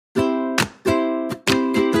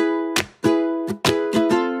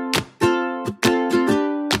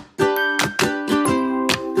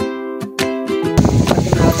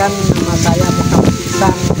Perkenalkan, nama saya Muhammad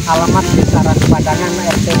Ihsan, alamat Desa Padangan,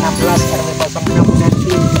 RT 16 RW 06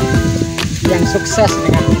 Nanti, yang sukses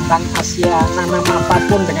dengan bintang Asia, nanam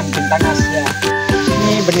apapun dengan bintang Asia.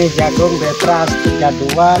 Ini benih jagung Betras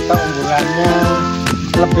 32, keunggulannya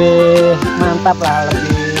lebih mantap lah,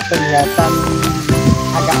 lebih kelihatan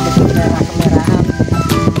agak merah kemerahan.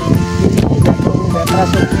 Ini jagung Betras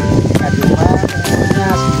 32, umurnya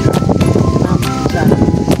 6 bisa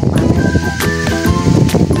panen.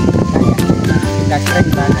 Udah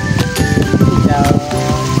kering banget, tinggal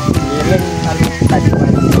giling lalu kita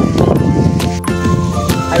jual.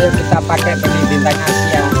 Ayo kita pakai benih bintang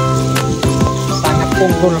Asia, sangat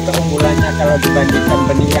unggul keunggulannya kalau dibandingkan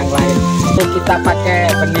benih yang lain. Jadi kita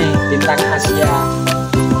pakai benih bintang Asia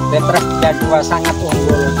Betras 32, sangat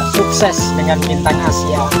unggul, sukses dengan bintang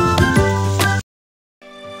Asia.